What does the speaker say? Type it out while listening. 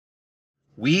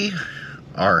We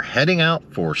are heading out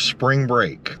for spring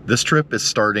break. This trip is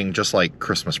starting just like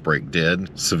Christmas break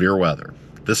did, severe weather.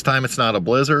 This time it's not a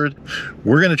blizzard.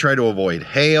 We're gonna try to avoid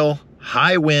hail,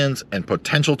 high winds, and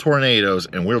potential tornadoes,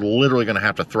 and we're literally gonna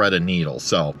have to thread a needle.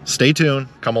 So stay tuned,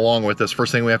 come along with us.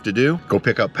 First thing we have to do, go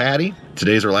pick up Patty.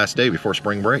 Today's our last day before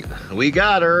spring break. We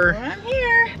got her. I'm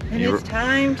here, and it's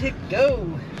time to go.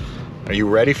 Are you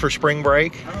ready for spring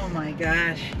break? Oh my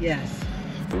gosh, yes.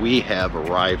 We have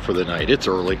arrived for the night. It's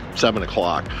early, 7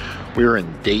 o'clock. We're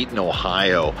in Dayton,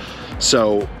 Ohio.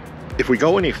 So if we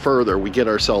go any further, we get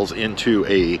ourselves into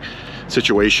a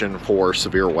situation for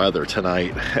severe weather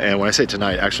tonight. And when I say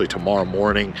tonight, actually tomorrow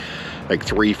morning, like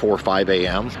 3, 4, 5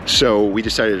 a.m. So we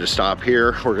decided to stop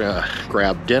here. We're gonna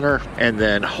grab dinner, and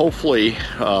then hopefully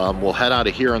we'll head out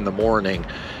of here in the morning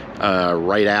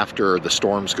right after the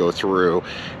storms go through.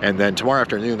 And then tomorrow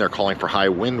afternoon they're calling for high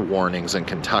wind warnings in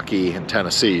Kentucky and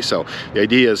Tennessee. So the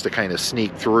idea is to kind of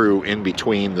sneak through in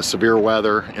between the severe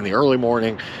weather in the early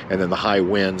morning and then the high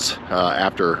winds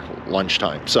after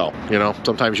lunchtime. So, you know,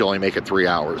 sometimes you only make it 3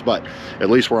 hours, but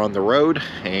at least we're on the road.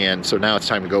 And so now it's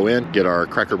time to go in, get our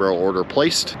Cracker Barrel order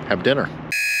placed, have dinner.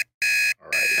 All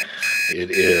right, it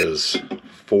is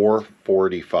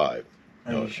 4:45.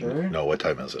 Are you sure? No, what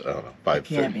time is it? I don't know.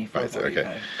 5:30. 5:30.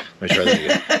 Okay. Let me try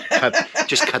that again.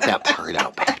 Just cut that part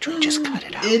out, Patrick. Just cut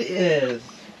it out. It is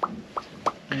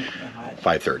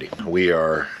 5:30. We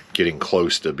are getting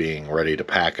close to being ready to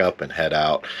pack up and head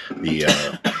out.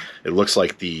 It looks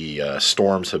like the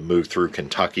storms have moved through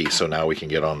Kentucky, so now we can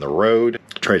get on the road.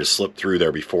 Try to slip through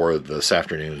there before this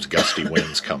afternoon's gusty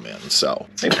winds come in. So,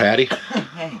 hey, Patty.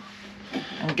 Hey.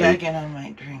 I'm gagging on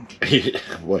my drink.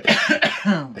 What?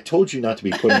 I told you not to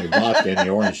be putting your vodka in the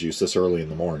orange juice this early in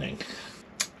the morning.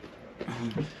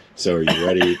 So are you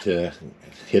ready to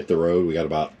hit the road? We got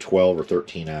about 12 or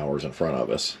 13 hours in front of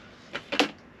us.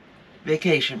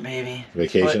 Vacation, baby.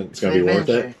 Vacation? It's going to be worth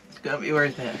it? It's going to be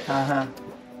worth it. Uh-huh.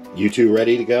 You two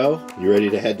ready to go? You ready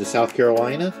to head to South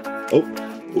Carolina? Oh,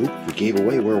 we gave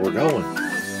away where we're going.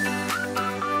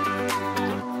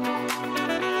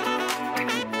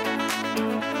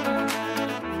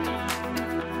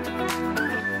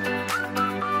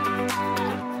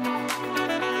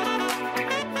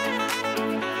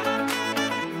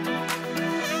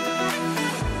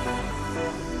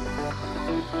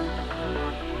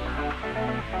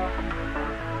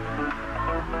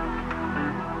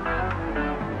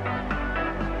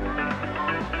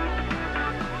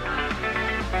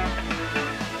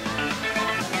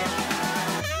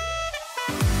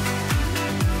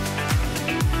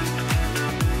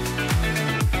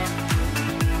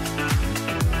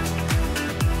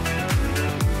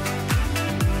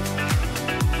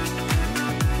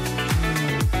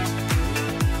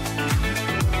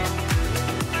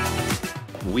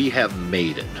 We have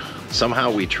made it. Somehow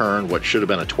we turned what should have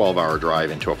been a 12-hour drive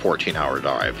into a 14-hour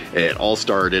drive. It all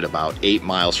started about 8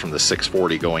 miles from the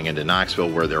 640 going into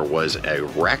Knoxville, where there was a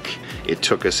wreck. It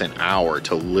took us an hour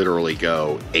to literally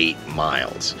go 8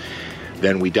 miles.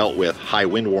 Then we dealt with high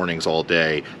wind warnings all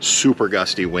day, super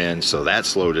gusty winds, so that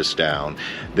slowed us down.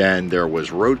 Then there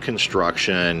was road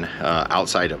construction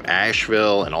outside of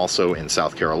Asheville and also in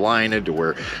South Carolina, to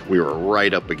where we were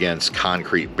right up against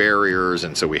concrete barriers,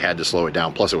 and so we had to slow it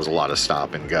down. Plus it was a lot of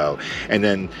stop and go. And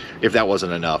then if that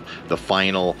wasn't enough, the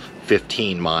final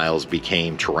 15 miles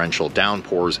became torrential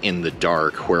downpours in the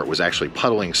dark, where it was actually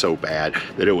puddling so bad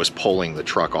that it was pulling the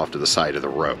truck off to the side of the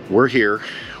road. We're here,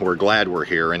 we're glad we're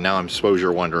here, and now I suppose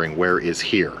you're wondering, where is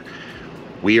here?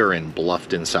 We are in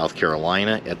Bluffton, South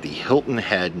Carolina at the Hilton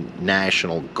Head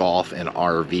National Golf and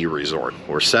RV Resort.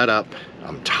 We're set up,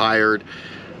 I'm tired,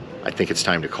 I think it's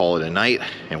time to call it a night,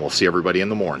 and we'll see everybody in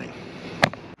the morning.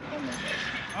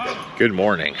 Good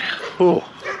morning. Whew.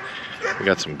 We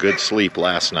got some good sleep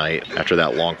last night. After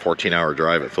that long 14-hour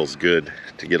drive, it feels good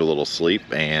to get a little sleep.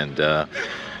 And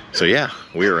so yeah,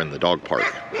 we are in the dog park.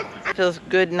 It feels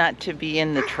good not to be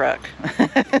in the truck.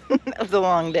 That was a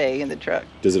long day in the truck.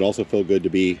 Does it also feel good to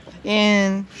be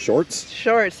in shorts?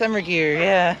 Shorts, summer gear,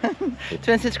 yeah. It's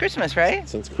been since Christmas, right?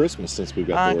 Since Christmas, since we've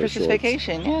got the Christmas shorts.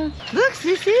 Vacation, yeah. Look,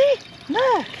 Sissy,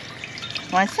 look.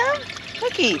 Want some?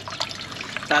 Looky.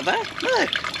 Bubba, look.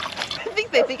 I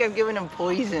think they think I'm giving them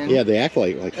poison. Yeah, they act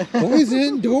like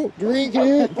poison, don't drink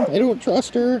it. I don't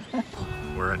trust her.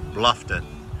 We're in Bluffton.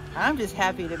 I'm just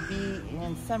happy to be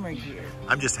in summer gear.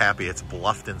 I'm just happy it's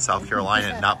Bluffton, South Carolina,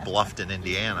 and not Bluffton,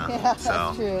 Indiana. Yeah, so.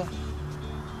 That's true.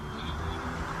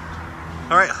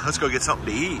 All right, let's go get something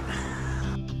to eat.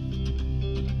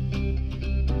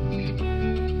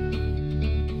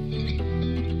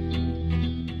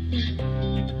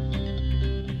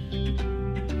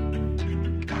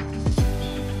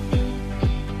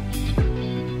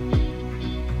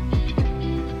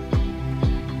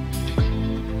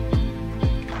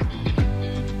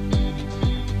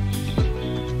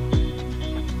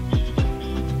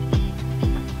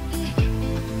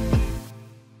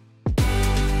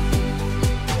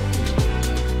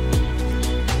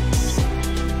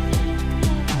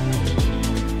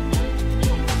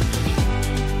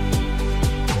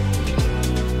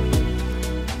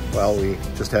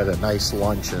 Just had a nice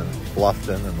lunch in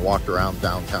Bluffton and walked around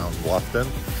downtown Bluffton.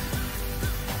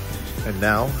 And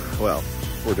now, well,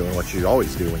 we're doing what you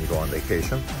always do when you go on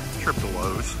vacation. Trip to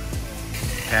Lowe's.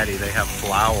 Patty, they have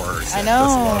flowers at this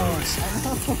Lowe's. I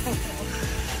know.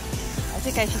 I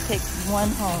think I should take one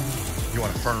home. You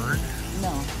want a fern?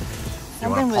 No. You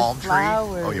want a palm tree?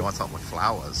 Flowers. Oh, you want something with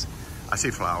flowers. I see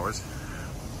flowers.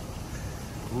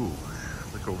 Ooh,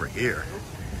 look over here.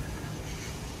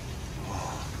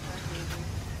 Oh.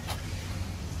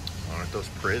 Aren't those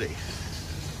pretty?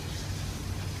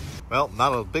 Well,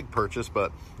 not a big purchase,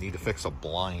 but need to fix a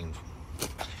blind.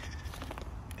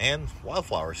 And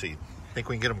wildflower seed. Think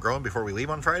we can get them growing before we leave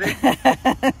on Friday?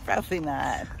 Probably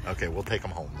not. Okay, we'll take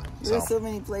them home then. There's so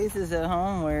many places at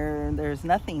home where there's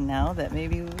nothing now that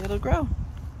maybe it'll grow.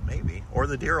 Maybe. Or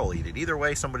the deer will eat it. Either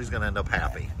way, somebody's going to end up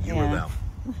happy. You or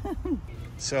them.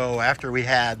 So after we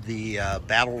had the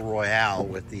battle royale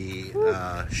with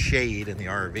the shade in the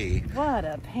RV. What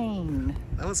a pain.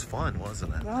 That was fun,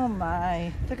 wasn't it? Oh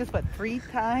my. Took us, what, 3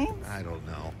 times? I don't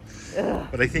know. Ugh.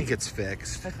 But I think it's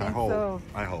fixed. I hope. So.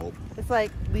 I hope. It's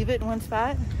like, leave it in one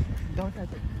spot, don't touch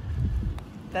it.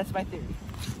 That's my theory.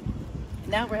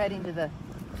 Now we're heading to the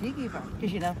tiki bar.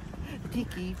 Because you know, the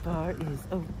tiki bar is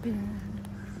open.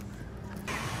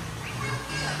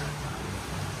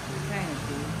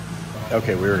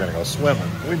 Okay, we were going to go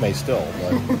swimming. We may still,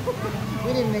 but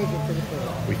we didn't make it to the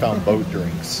pool. We found boat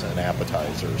drinks and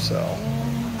appetizers, so.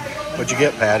 What'd you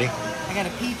get, Patty? I got a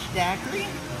peach daiquiri.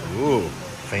 Ooh,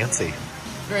 fancy.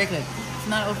 Very good. It's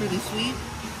not overly sweet.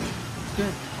 It's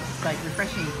good. It's like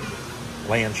refreshing.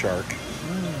 Land shark.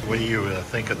 What do you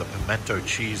think of the pimento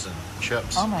cheese and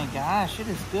chips? Oh my gosh, it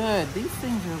is good. These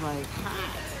things are like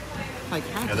hot. Like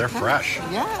hot. Yeah, they're fresh.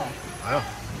 Yeah. Oh.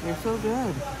 They're so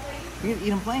good. You can eat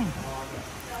them plain.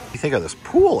 What do you think of this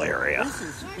pool area? This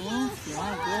is fancy,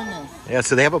 my goodness. Yeah,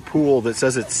 so they have a pool that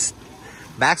says it's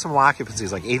maximum occupancy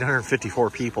is like 854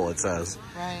 people, it says.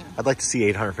 Right. I'd like to see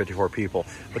 854 people.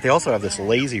 But they also have this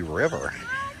lazy river.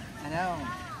 I know.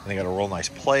 And they got a real nice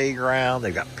playground.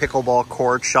 They've got pickleball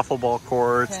courts, shuffleball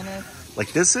courts. Tennis.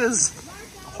 Like this is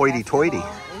hoity-toity.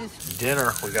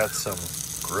 Dinner, we got some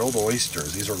grilled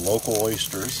oysters. These are local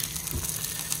oysters.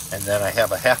 And then I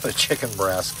have a half a chicken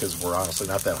breast because we're honestly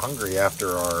not that hungry after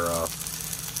our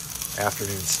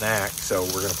afternoon snack. So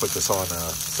we're going to put this on a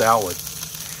salad.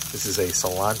 This is a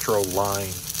cilantro lime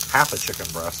half a chicken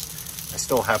breast. I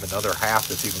still have another half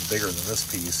that's even bigger than this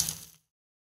piece.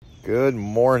 Good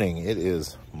morning. It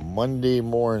is Monday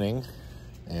morning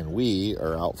and we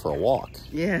are out for a walk.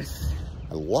 Yes.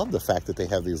 I love the fact that they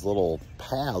have these little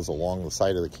paths along the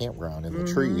side of the campground in the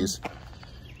trees.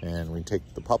 And we take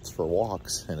the pups for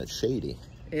walks, and it's shady.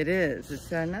 It is. It's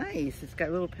nice. It's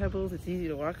got little pebbles. It's easy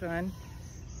to walk on.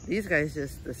 These guys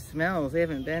just, the smells. They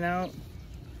haven't been out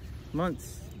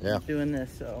months doing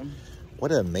this, so.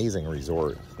 What an amazing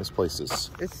resort. This place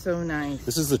is. It's so nice.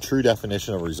 This is the true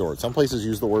definition of resort. Some places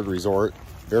use the word resort.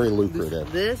 Very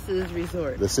lucrative. This is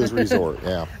resort. This is resort,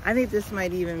 yeah. I think this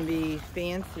might even be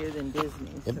fancier than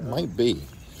Disney. It might be.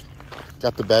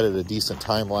 Got to bed at a decent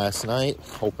time last night,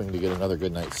 hoping to get another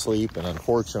good night's sleep, and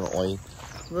unfortunately...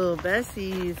 Little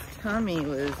Bessie's tummy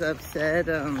was upset.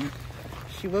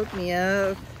 She woke me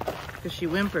up, because she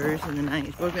whimpers in the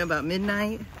night. Woke me up about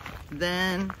midnight,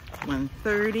 then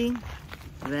 1:30,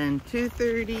 then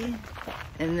 2:30,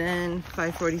 and then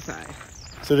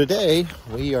 5:45. So today,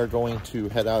 we are going to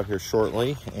head out here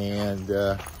shortly, and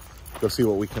go see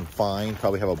what we can find,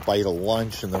 probably have a bite of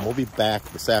lunch, and then we'll be back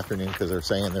this afternoon because they're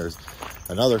saying there's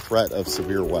another threat of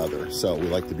severe weather. So we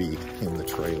like to be in the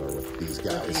trailer with these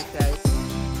guys.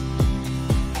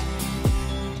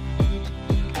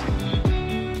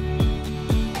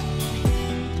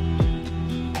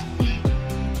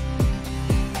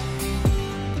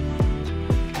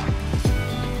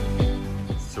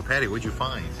 So Patty, what'd you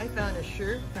find? I found a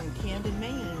shirt from Camden,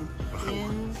 Maine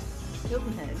in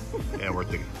Hilton Head. Yeah, we're at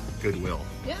the Goodwill.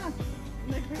 Yeah,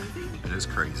 isn't that crazy? It is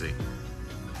crazy.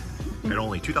 At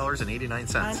only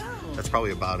 $2.89. That's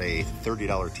probably about a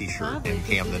 $30 t-shirt in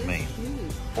Camden, Maine.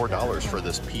 $4 for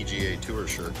this PGA Tour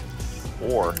shirt.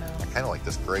 Or, I kind of like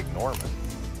this Greg Norman.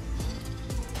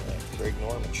 Greg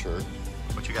Norman shirt.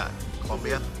 What you got?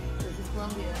 Columbia? This is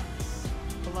Columbia.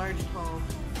 A large tall.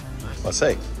 Nice. Let's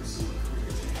see.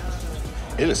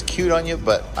 It is cute on you,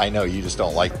 but I know you just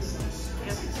don't like it.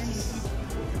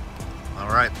 All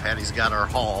right, Patty's got our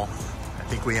haul. I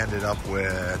think we ended up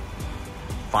with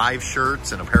 5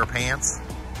 shirts and a pair of pants.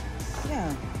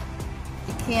 Yeah.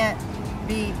 You can't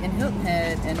be in Hilton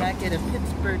Head and not get a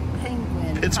Pittsburgh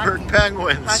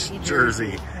Penguins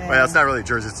jersey. Yeah. Well, it's not really a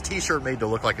jersey. It's a t-shirt made to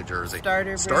look like a jersey.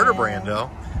 Starter brand though.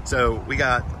 So we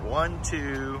got 1,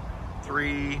 2,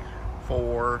 3,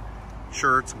 4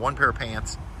 shirts, 1 pair of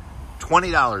pants,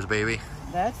 $20, baby.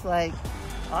 That's like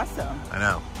awesome. I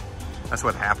know. That's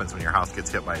what happens when your house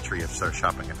gets hit by a tree. You have to start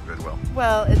shopping at the Goodwill.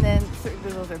 Well, and then certain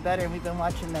Goodwills are better, and we've been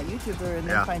watching that YouTuber and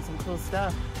then find some cool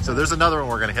stuff. So there's another one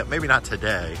we're going to hit. Maybe not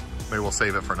today. Maybe we'll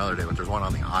save it for another day, but there's one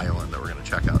on the island that we're going to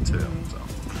check out too. So,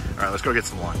 all right, let's go get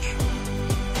some lunch.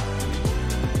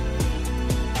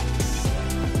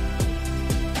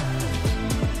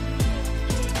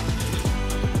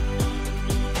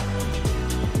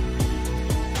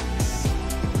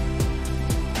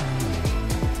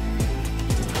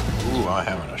 I'm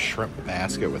having a shrimp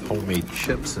basket with homemade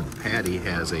chips, and Patty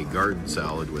has a garden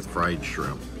salad with fried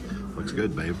shrimp. Looks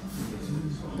good, babe.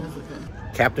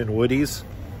 Captain Woody's.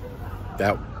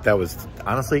 That was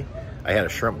honestly, I had a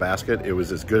shrimp basket. It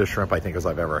was as good a shrimp I think as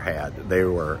I've ever had. They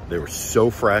were so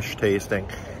fresh tasting,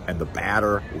 and the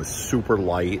batter was super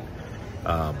light.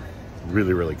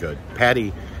 Really, really good.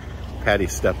 Patty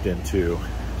stepped into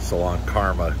Salon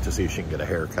Karma to see if she can get a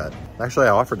haircut. Actually,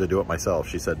 I offered to do it myself.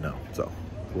 She said no, so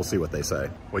we'll see what they say.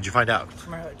 What'd you find out?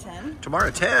 Tomorrow at 10. Tomorrow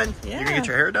at 10? Yeah. You're gonna get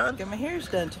your hair done? Get my hair's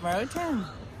done tomorrow at 10.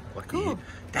 Lucky Cool. you.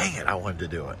 Dang it, I wanted to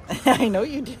do it. I know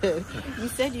you did. You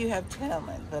said you have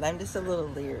talent, but I'm just a little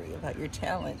leery about your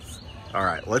talents. All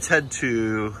right, let's head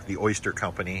to the Oyster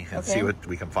Company and see what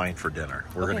we can find for dinner.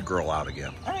 We're gonna grill out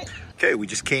again. All right. Okay, we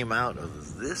just came out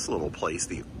of this little place,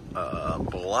 the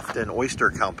Bluffton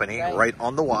Oyster Company, right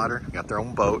on the water. Got their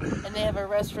own boat. And they have a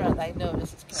restaurant, I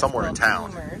noticed. Somewhere in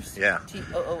town. Toomers. Yeah.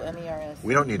 Toomers.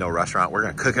 We don't need no restaurant. We're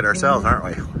going to cook it ourselves, aren't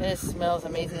we? And it smells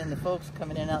amazing, and the folks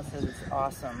coming in and out says it's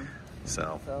awesome.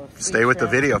 So stay with the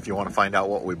video if you want to find out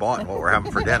what we bought and what we're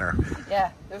having for dinner.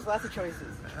 Yeah, there's lots of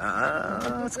choices.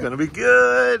 It's going to be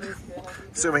good.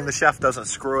 Assuming the chef doesn't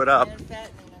screw it up.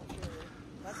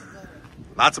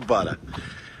 Lots of butter.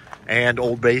 And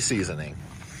Old Bay seasoning.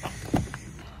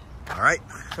 All right.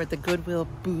 We're at the Goodwill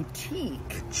Boutique.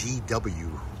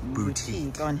 GW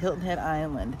Boutique. On Hilton Head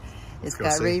Island. It's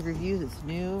got rave reviews. It's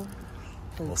new.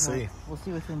 We'll see. We'll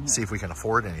see what's in here. See if we can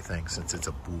afford anything since it's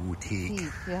a boutique.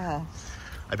 Yeah.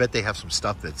 I bet they have some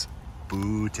stuff that's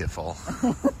beautiful.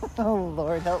 Oh,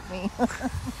 Lord, help me.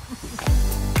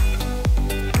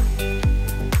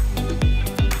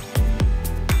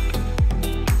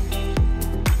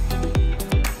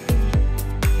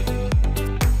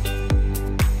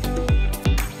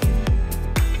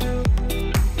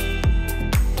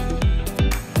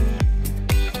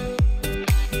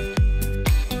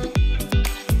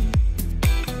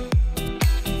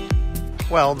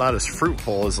 Well, not as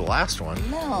fruitful as the last one.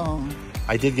 No.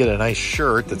 I did get a nice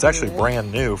shirt that's actually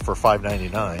brand new for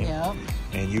 $5.99. Yeah.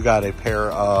 And you got a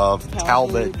pair of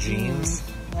Talbot jeans.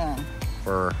 Yeah.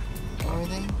 For what were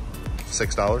they? $6.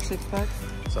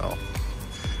 $6. So.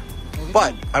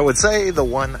 But I would say the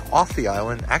one off the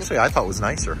island, actually, I thought was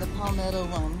nicer. The palmetto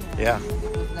one. Yeah.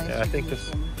 Yeah, I think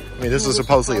this. I mean, this is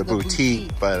supposedly a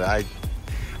boutique, but I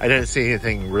didn't see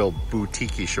anything real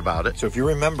boutique-ish about it. So if you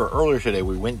remember earlier today,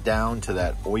 we went down to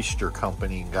that oyster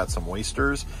company and got some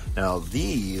oysters. Now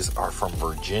these are from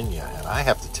Virginia, and I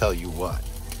have to tell you what,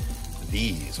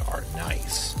 these are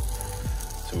nice.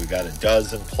 So we got a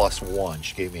dozen plus one.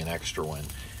 She gave me an extra one.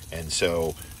 And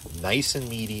so nice and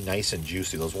meaty, nice and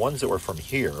juicy. Those ones that were from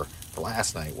here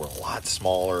last night were a lot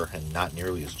smaller and not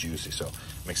nearly as juicy. So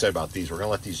I'm excited about these. We're gonna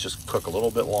let these just cook a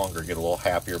little bit longer, get a little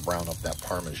happier, brown up that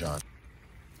Parmesan.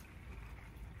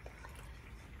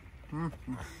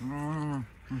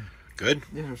 Good?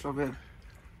 These are so good.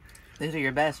 These are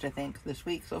your best, I think, this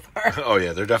week so far. Oh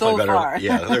yeah, they're definitely better. Far.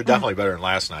 Yeah, they're definitely better than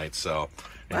last night. So,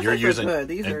 and you're using good.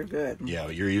 These are good. Yeah,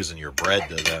 you're using your bread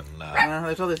to then.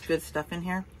 There's all this good stuff in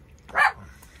here. You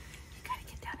gotta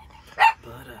get down in there.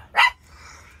 But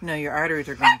no, your arteries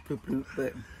are going poop poop.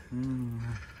 But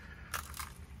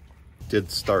did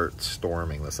start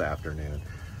storming this afternoon,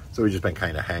 so we've just been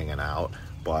kind of hanging out,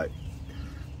 but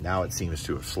now it seems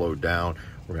to have slowed down.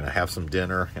 We're gonna have some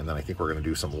dinner, and then I think we're gonna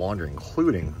do some laundry,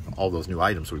 including all those new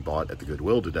items we bought at the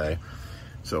Goodwill today.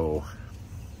 So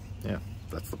yeah,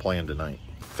 that's the plan tonight.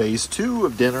 Phase 2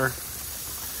 of dinner.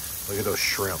 Look at those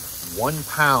shrimp. 1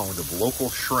 pound of local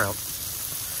shrimp.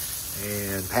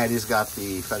 And Patty's got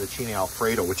the fettuccine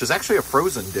alfredo, which is actually a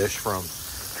frozen dish from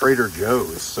Trader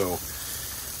Joe's. So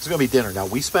it's gonna be dinner. Now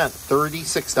we spent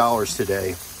 $36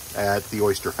 today at the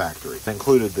Oyster Factory. It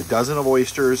included the dozen of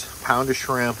oysters, pound of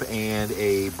shrimp, and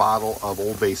a bottle of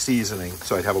Old Bay seasoning,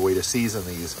 so I'd have a way to season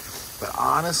these. But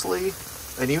honestly,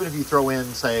 and even if you throw in,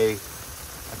 say,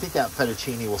 I think that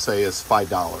fettuccine we'll say is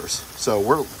 $5. So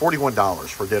we're $41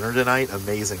 for dinner tonight.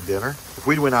 Amazing dinner. If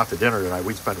we went out to dinner tonight,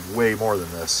 we'd spend way more than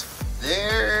this.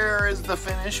 There is the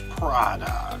finished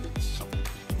product. Some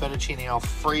fettuccine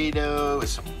Alfredo with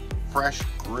some fresh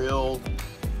grilled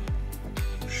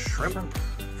shrimp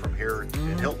from here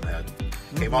in Hilton Head.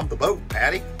 Came off the boat,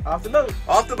 Patty. Off the boat.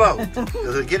 Off the boat.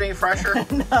 Does it get any fresher?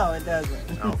 No, it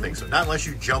doesn't. I don't think so. Not unless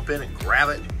you jump in and grab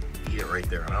it and eat it right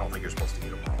there. And I don't think you're supposed to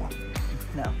eat them raw.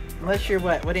 No. Unless you're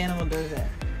what? What animal does that?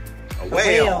 A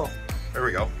whale. There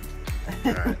we go.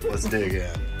 All right, let's dig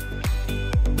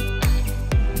in.